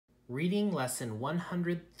Reading Lesson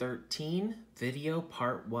 113, Video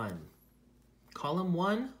Part 1. Column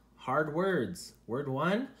 1, Hard Words. Word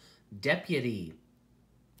 1, Deputy.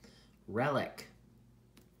 Relic.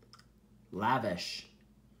 Lavish.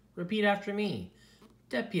 Repeat after me.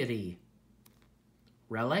 Deputy.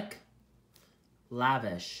 Relic.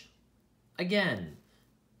 Lavish. Again.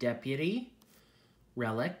 Deputy.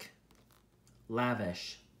 Relic.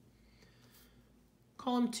 Lavish.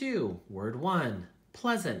 Column 2, Word 1,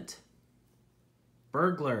 Pleasant.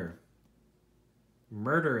 Burglar.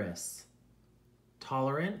 Murderous.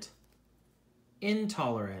 Tolerant.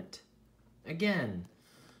 Intolerant. Again.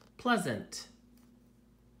 Pleasant.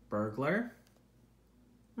 Burglar.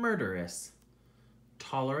 Murderous.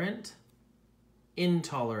 Tolerant.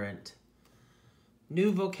 Intolerant.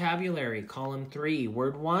 New vocabulary, column 3.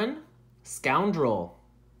 Word 1, scoundrel.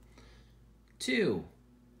 2,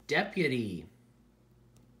 deputy.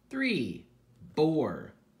 3,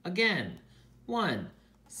 bore. Again. 1,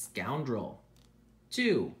 scoundrel.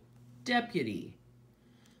 2, deputy.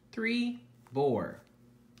 3, bore.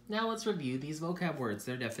 Now let's review these vocab words,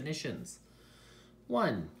 their definitions.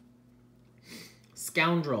 1,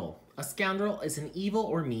 scoundrel. A scoundrel is an evil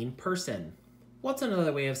or mean person. What's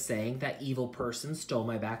another way of saying that evil person stole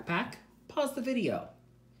my backpack? Pause the video.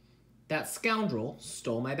 That scoundrel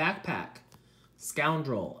stole my backpack.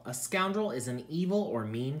 Scoundrel. A scoundrel is an evil or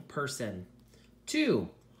mean person. 2,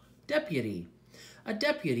 deputy. A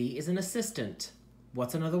deputy is an assistant.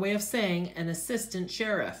 What's another way of saying an assistant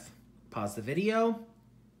sheriff? Pause the video.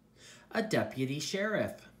 A deputy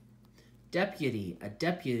sheriff. Deputy. A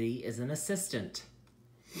deputy is an assistant.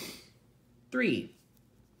 3,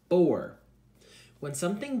 bore. When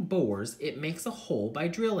something bores, it makes a hole by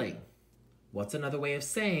drilling. What's another way of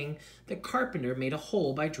saying the carpenter made a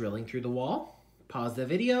hole by drilling through the wall? Pause the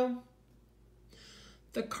video.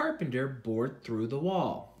 The carpenter bored through the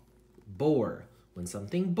wall. Bore. When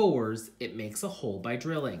something bores, it makes a hole by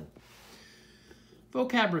drilling.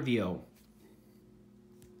 Vocab review.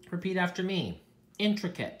 Repeat after me.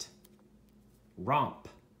 Intricate. Romp.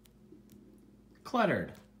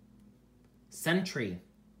 Cluttered. Sentry.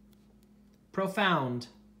 Profound.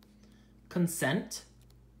 Consent.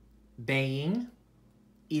 Baying.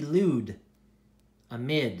 Elude.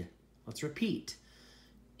 Amid. Let's repeat.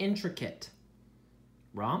 Intricate.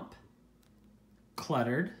 Romp.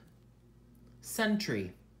 Cluttered.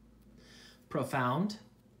 Sentry. Profound.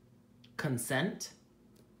 Consent.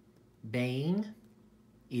 Baying.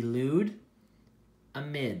 Elude.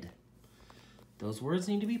 Amid. Those words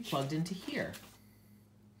need to be plugged into here.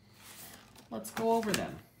 Let's go over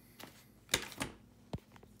them.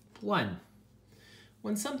 1.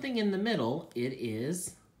 When something in the middle, it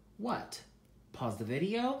is what? Pause the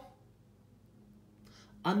video.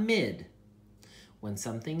 Amid. When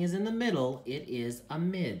something is in the middle, it is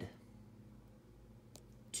amid.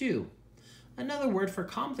 2. Another word for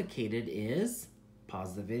complicated is,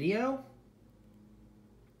 pause the video,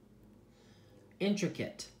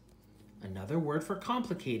 intricate. Another word for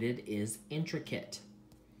complicated is intricate.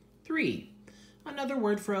 3. Another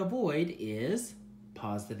word for avoid is,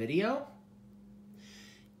 pause the video,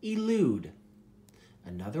 elude.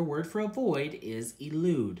 Another word for avoid is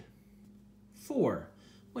elude. 4.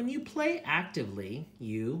 When you play actively,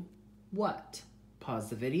 you what?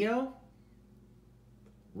 Pause the video.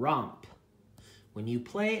 Romp. When you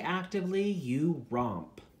play actively, you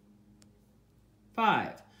romp.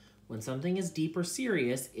 5. When something is deep or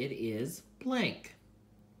serious, it is blank.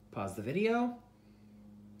 Pause the video.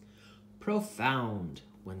 Profound.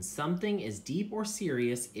 When something is deep or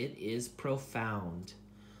serious, it is profound.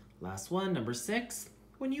 Last one, number 6.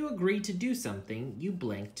 When you agree to do something, you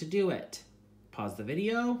blank to do it. Pause the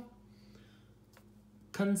video.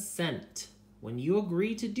 Consent. When you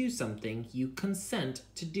agree to do something, you consent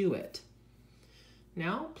to do it.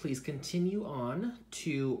 Now, please continue on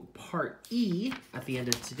to part E at the end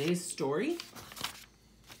of today's story.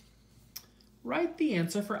 Write the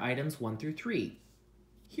answer for items 1 through 3.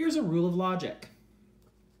 Here's a rule of logic.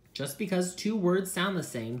 Just because two words sound the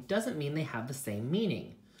same doesn't mean they have the same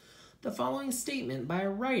meaning. The following statement by a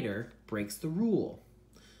writer breaks the rule.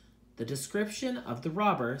 The description of the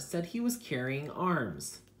robber said he was carrying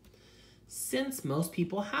arms. Since most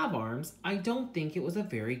people have arms, I don't think it was a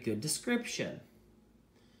very good description.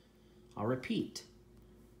 I'll repeat.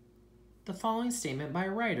 The following statement by a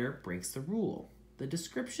writer breaks the rule. The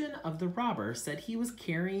description of the robber said he was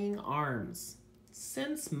carrying arms.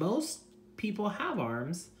 Since most people have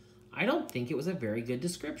arms, I don't think it was a very good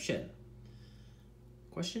description.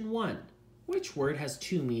 Question 1. Which word has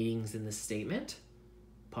 2 meanings in this statement?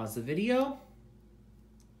 Pause the video.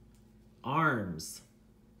 Arms.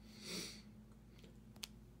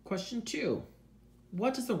 Question 2.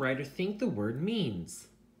 What does the writer think the word means?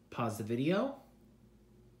 Pause the video.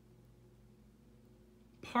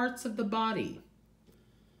 Parts of the body.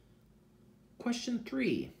 Question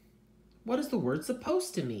 3. What is the word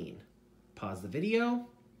supposed to mean? Pause the video.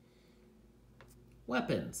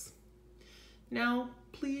 Weapons. Now,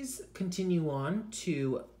 please continue on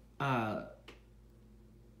to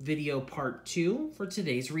video part 2 for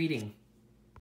today's reading.